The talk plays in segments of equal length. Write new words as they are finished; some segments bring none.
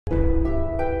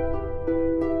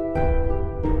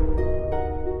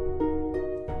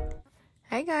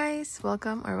Hi guys,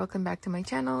 welcome back to my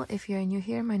channel. If you're new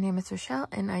here, my name is xoRichelle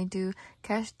and I do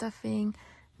cash stuffing,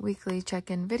 weekly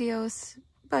check-in videos,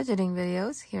 budgeting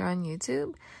videos here on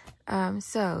YouTube.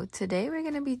 So today we're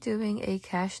going to be doing a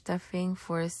cash stuffing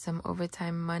for some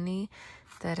overtime money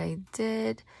that I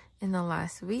did in the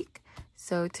last week.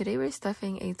 So today we're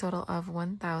stuffing a total of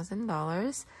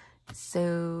 $1,000.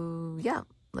 So yeah,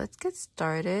 let's get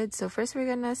started. So first we're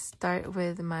going to start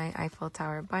with my Eiffel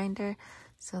Tower binder.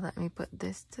 So let me put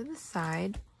this to the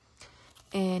side,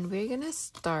 and we're gonna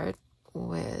start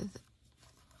with,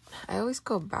 I always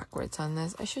go backwards on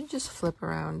this. I should just flip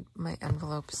around my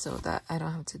envelope so that I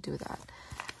don't have to do that.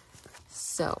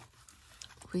 So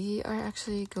we are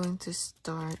actually going to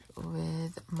start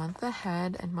with month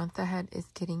ahead, and month ahead is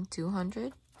getting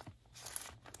 200.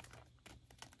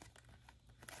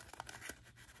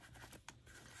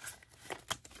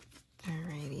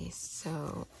 Alrighty,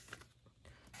 so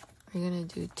we're gonna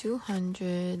do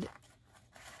 200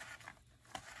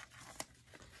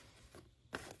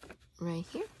 right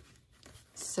here.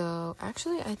 So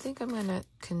actually I think I'm gonna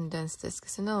condense this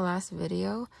because in the last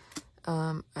video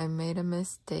I made a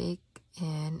mistake,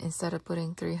 and instead of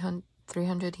putting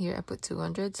 300 here, I put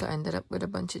 200, so I ended up with a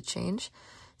bunch of change.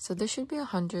 So there should be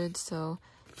 100. So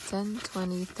 10,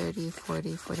 20, 30,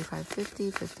 40, 45,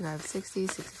 50, 55, 60,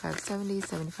 65, 70,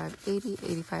 75, 80,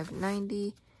 85,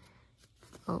 90.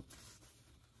 Oh,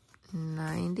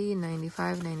 90,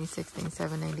 95, 96,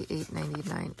 97, 98,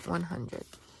 99, 100.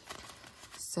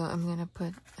 So I'm gonna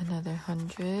put another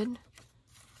 100.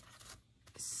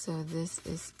 So this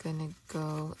is gonna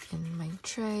go in my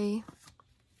tray.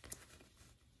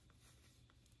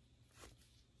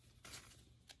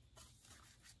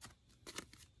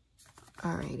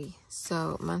 Alrighty,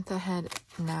 so month ahead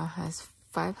now has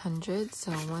 500.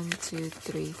 So 1, 2,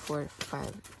 3, 4,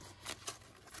 5.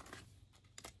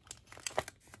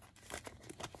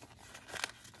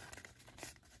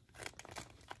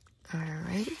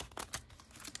 Alrighty,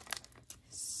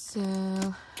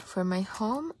 so for my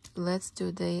home, let's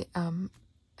do the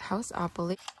house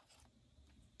opoly.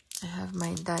 I have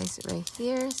my dice right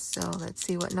here, so let's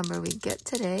see what number we get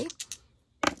today.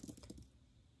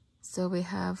 So we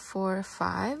have 4,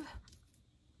 5.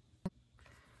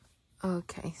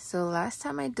 Okay, so last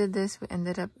time I did this, we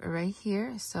ended up right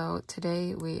here. So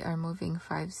today we are moving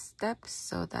 5 steps,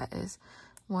 so that is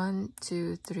 1,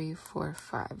 2, 3, 4,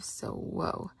 5. So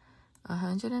whoa,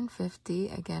 150.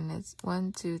 Again, it's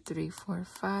 1, 2, 3, 4,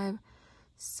 5.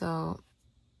 So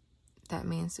that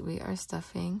means we are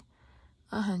stuffing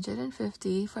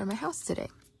 150 for my house today.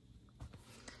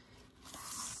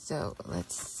 So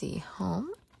let's see,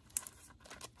 home.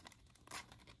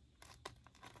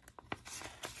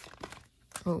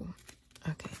 Oh,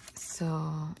 okay,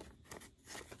 so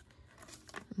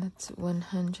that's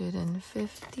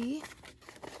 150.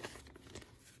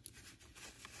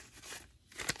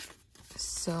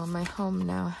 So my home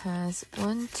now has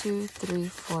 1, 2, 3,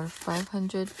 4,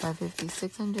 500, 550,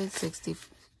 600, 60,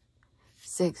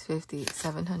 650,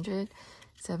 700,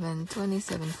 720,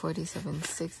 740,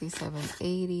 760,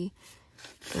 780,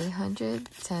 800,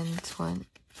 10, 20.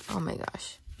 Oh my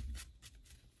gosh.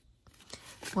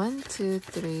 1, 2,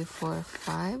 3, 4,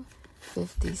 5,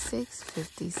 56,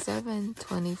 57,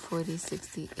 20, 40,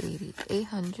 60, 80,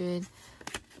 800,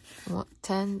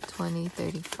 10, 20,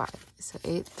 35. So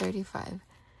 835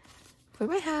 for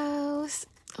my house.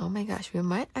 Oh my gosh, we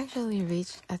might actually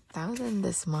reach 1,000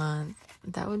 this month.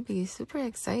 That would be super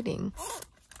exciting.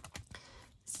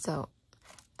 So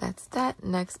that's that.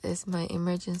 Next is my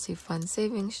emergency fund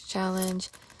savings challenge.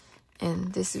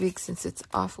 And this week, since it's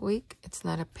off week, it's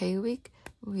not a pay week,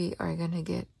 we are gonna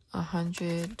get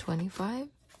 125.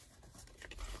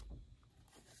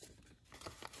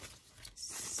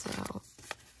 So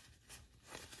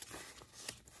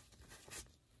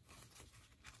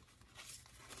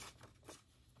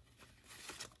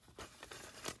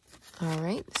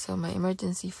alright, so my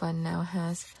emergency fund now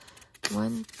has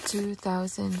 1,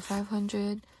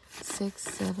 2,500, 6,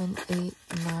 7, 8,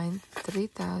 9,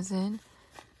 3,000,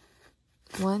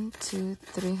 1, 2,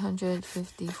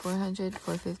 350, 400,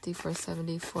 450,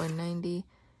 470, 490,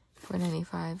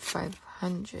 495,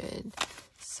 500.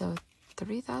 So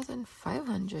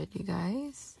 3,500, you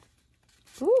guys.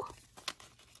 Woo!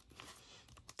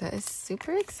 That is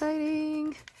super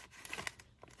exciting.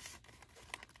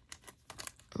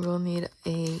 We'll need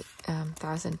a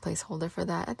 1,000 placeholder for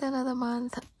that at the end of the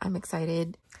month. I'm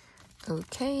excited.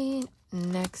 Okay,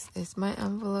 next is my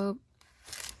envelope,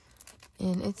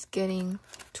 and it's getting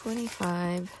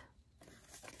 25.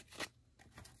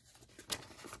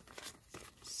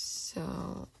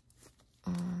 So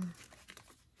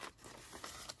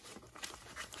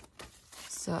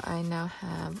So I now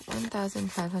have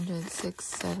 1,500, 6,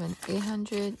 7,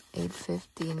 800,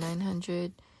 850,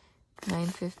 900,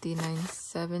 950,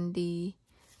 970,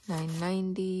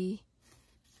 990,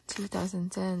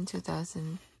 2010,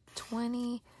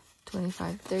 2020,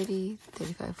 25, 30,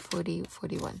 35, 40,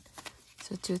 41.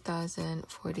 So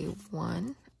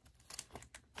 2041.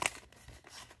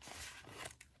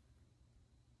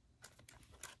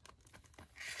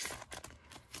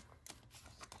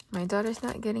 My daughter's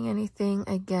not getting anything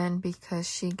again because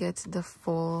she gets the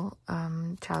full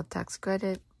child tax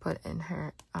credit put in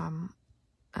her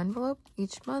envelope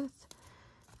each month.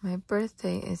 My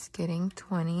birthday is getting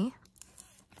 20.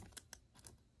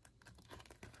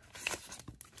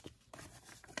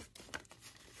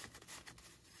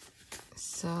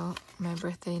 So my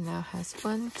birthday now has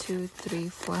 1, 2, 3,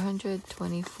 400,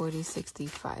 20, 40,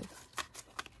 65.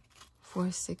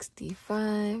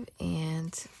 465,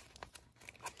 and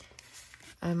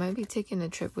I might be taking a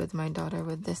trip with my daughter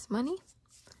with this money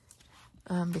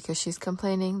because she's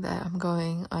complaining that I'm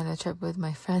going on a trip with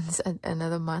my friends at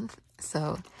another month.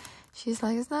 So she's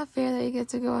like, it's not fair that you get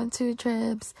to go on 2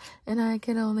 trips and I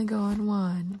can only go on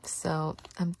 1. So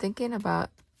I'm thinking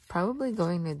about probably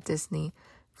going to Disney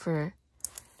for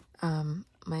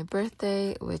my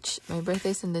birthday, which my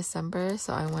birthday's in December,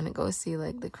 so I want to go see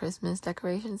like the Christmas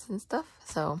decorations and stuff.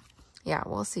 So yeah,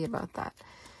 we'll see about that.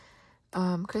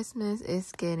 Christmas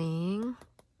is getting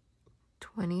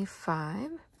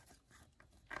 25.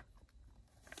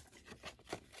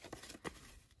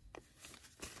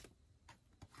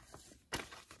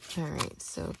 Alright,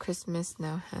 so Christmas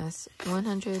now has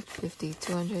 150,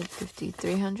 250,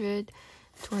 300,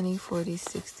 20, 40,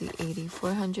 60, 80,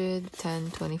 400,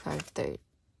 10, 25, 30.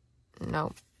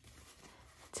 No.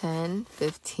 10,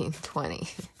 15, 20.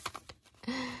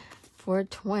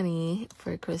 420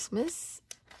 for Christmas.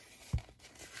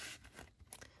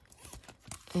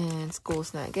 And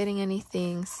school's not getting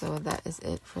anything, so that is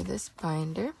it for this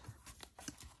binder.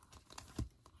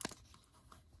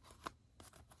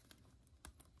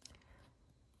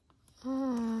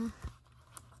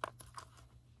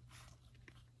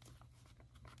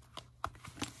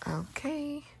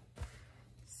 Okay,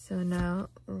 so now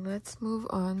let's move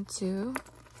on to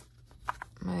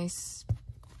my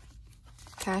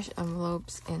cash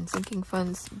envelopes and sinking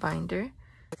funds binder.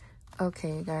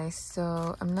 Okay guys,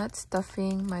 so I'm not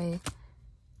stuffing my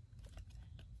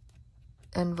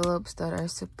envelopes that are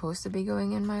supposed to be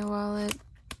going in my wallet.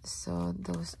 So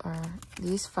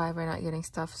these 5 are not getting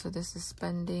stuffed. So this is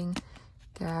spending,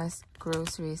 gas,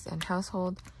 groceries, and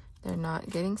household. They're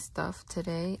not getting stuffed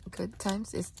today. Good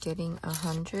Times is getting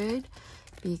 100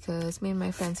 because me and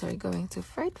my friends are going to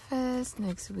Fright Fest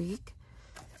next week.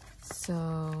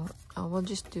 So we'll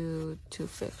just do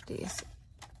 250s.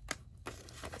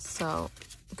 So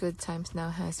Good Times now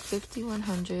has 50,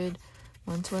 100,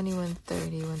 120,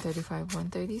 130, 135,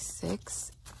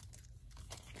 136.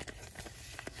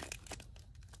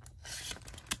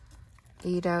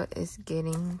 Eat Out is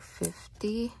getting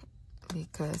 50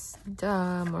 because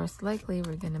duh, most likely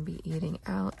we're gonna be eating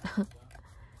out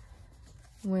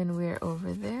when we're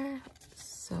over there.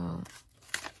 So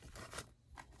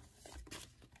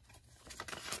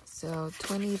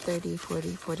 20, 30,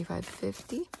 40, 45,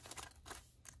 50.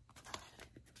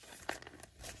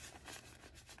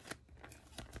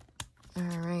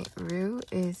 Alright, Rue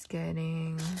is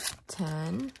getting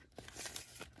 10.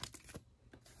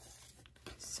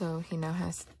 So he now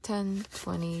has 10,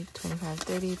 20, 25,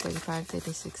 30, 35,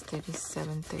 36,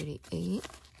 37, 38.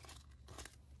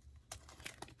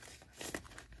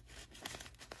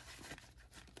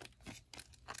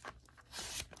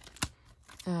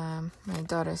 My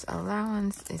daughter's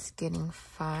allowance is getting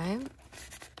 5.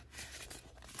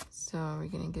 So we're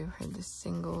gonna give her the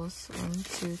singles 1,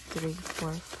 2, 3,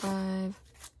 4, 5.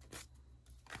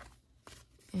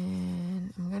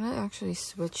 And I'm gonna actually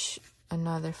switch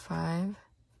another 5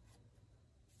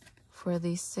 for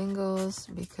these singles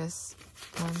because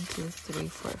 1, 2, 3,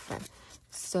 4, 5.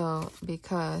 So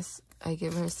because I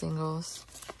give her singles,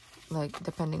 like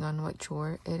depending on what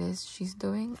chore it is she's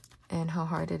doing and how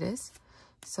hard it is.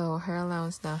 So her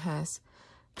allowance now has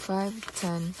 5,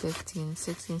 10, 15,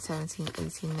 16, 17,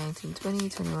 18, 19, 20,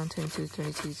 21, 22,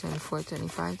 23, 24,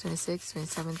 25, 26,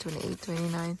 27, 28,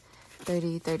 29,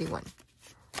 30, 31.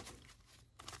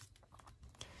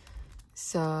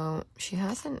 So she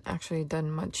hasn't actually done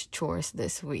much chores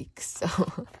this week, so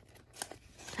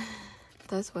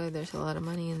that's why there's a lot of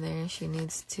money in there. She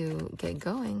needs to get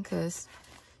going because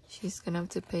she's gonna have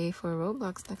to pay for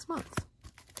Roblox next month.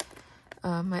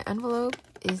 My envelope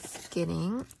is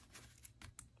getting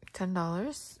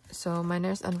 $10. So my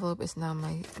nurse envelope is now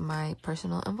my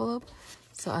personal envelope.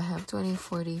 So I have 20,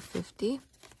 40, 50.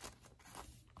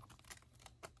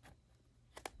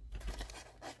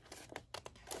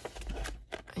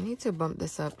 I need to bump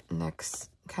this up next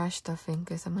cash stuffing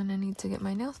because I'm gonna need to get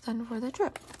my nails done for the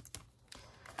trip.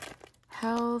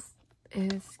 Health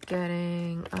is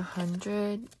getting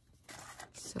 100.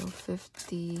 So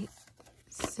 50,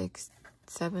 60,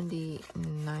 70,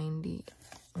 90,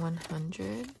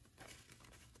 100.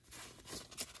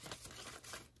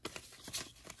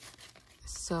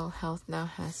 So health now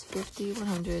has 50,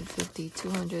 100, 50,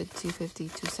 200, 250,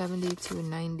 270,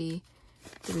 290,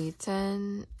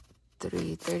 310,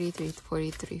 330,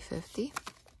 340, 350.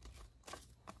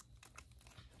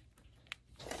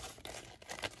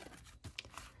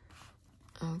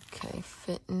 Okay,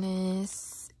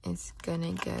 fitness is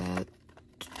gonna get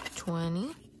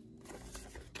 20.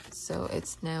 So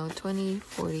it's now 20,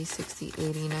 40, 60,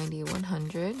 80, 90,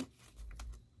 100.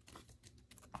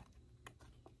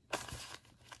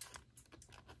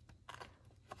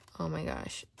 Oh my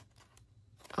gosh.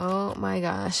 Oh my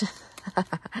gosh.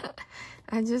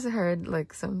 I just heard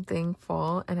like something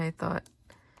fall and I thought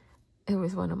it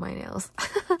was one of my nails.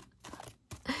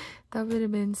 That would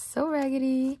have been so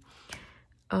raggedy.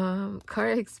 Car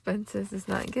expenses is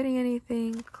not getting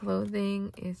anything.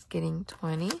 Clothing is getting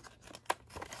 20.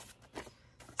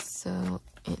 So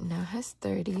it now has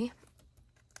 30.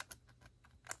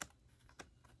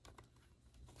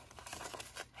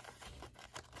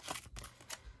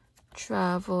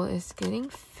 Travel is getting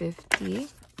 50.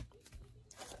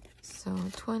 So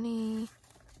 20,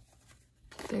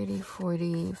 30,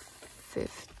 40,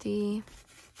 50.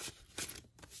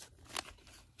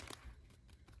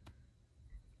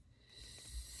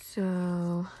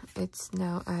 So it's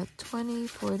now at 20,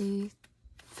 40,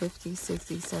 50,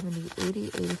 60, 70, 80,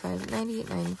 85, 90,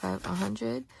 95,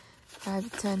 100,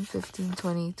 5, 10, 15,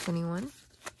 20, 21.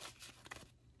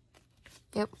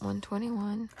 Yep,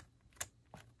 121.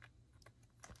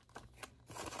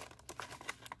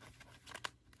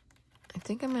 I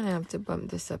think I'm gonna have to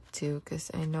bump this up too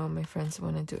because I know my friends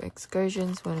want to do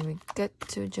excursions when we get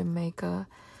to Jamaica.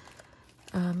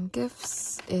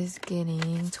 Gifts is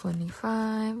getting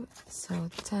 25, so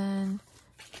 10,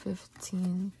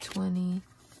 15, 20,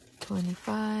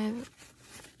 25.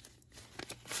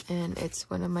 And it's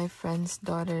one of my friend's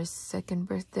daughter's second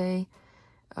birthday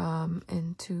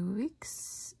in 2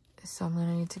 weeks. So I'm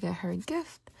gonna need to get her a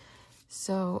gift.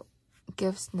 So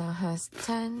gifts now has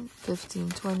 10, 15,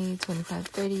 20, 25,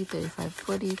 30, 35,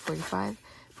 40, 45,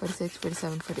 46,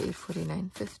 47, 48,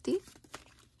 49, 50.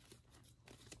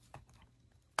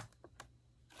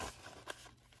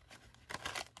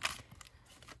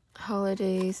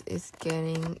 Holidays is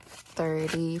getting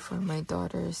 30 for my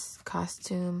daughter's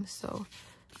costume. So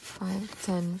 5,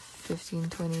 10, 15,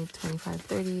 20, 25,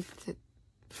 30,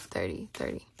 30,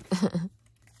 30.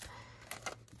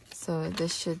 So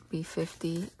this should be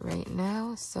 50 right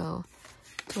now. So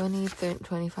 20, 30,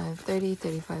 25, 30,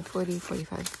 35, 40,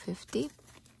 45, 50.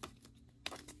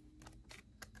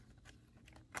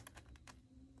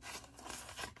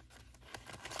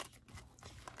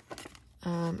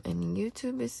 And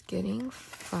YouTube is getting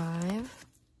 5.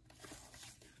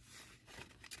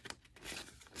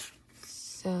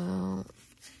 So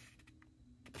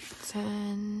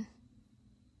 10,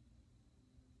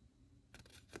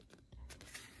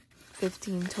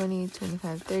 15, 20,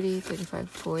 25, 30, 35,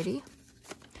 40.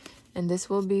 And this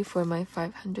will be for my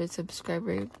 500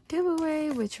 subscriber giveaway,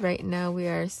 which right now we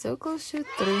are so close to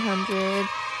 300.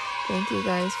 Thank you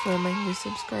guys for my new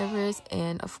subscribers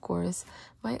and of course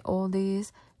my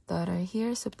oldies that are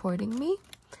here supporting me.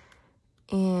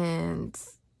 And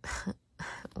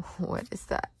what is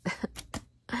that?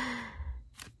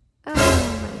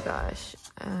 Oh my gosh.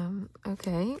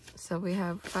 Okay, so we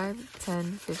have 5, 10,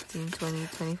 15, 20,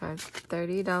 25,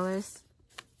 $30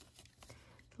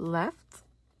 left.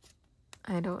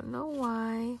 I don't know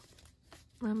why.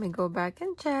 Let me go back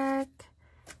and check.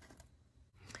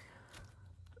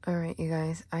 Alright, you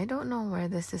guys, I don't know where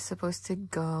this is supposed to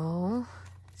go,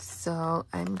 so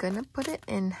I'm gonna put it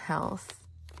in health.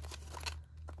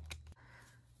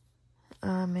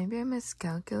 Maybe I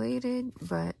miscalculated,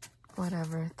 but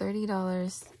whatever.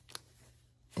 $30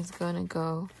 is gonna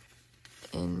go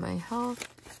in my health.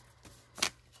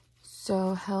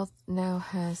 So health now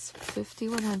has 50,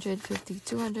 100, 50,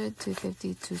 200,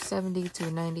 250, 270,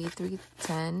 290,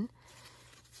 310,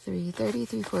 330,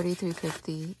 340,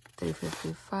 350,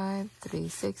 355,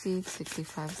 360,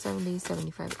 65, 70,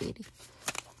 75, 80.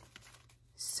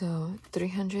 So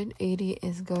 380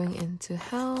 is going into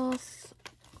health.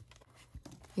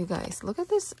 You guys, look at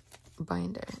this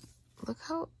binder. Look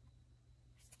how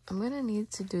I'm gonna need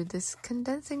to do this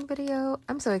condensing video.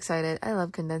 I'm so excited. I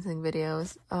love condensing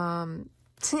videos.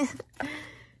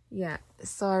 Yeah,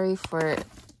 sorry for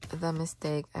the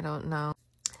mistake. I don't know.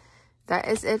 That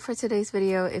is it for today's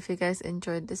video. If you guys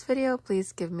enjoyed this video,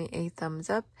 please give me a thumbs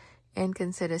up and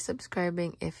consider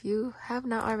subscribing if you have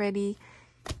not already.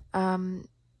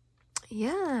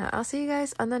 Yeah, I'll see you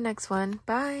guys on the next one.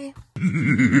 Bye.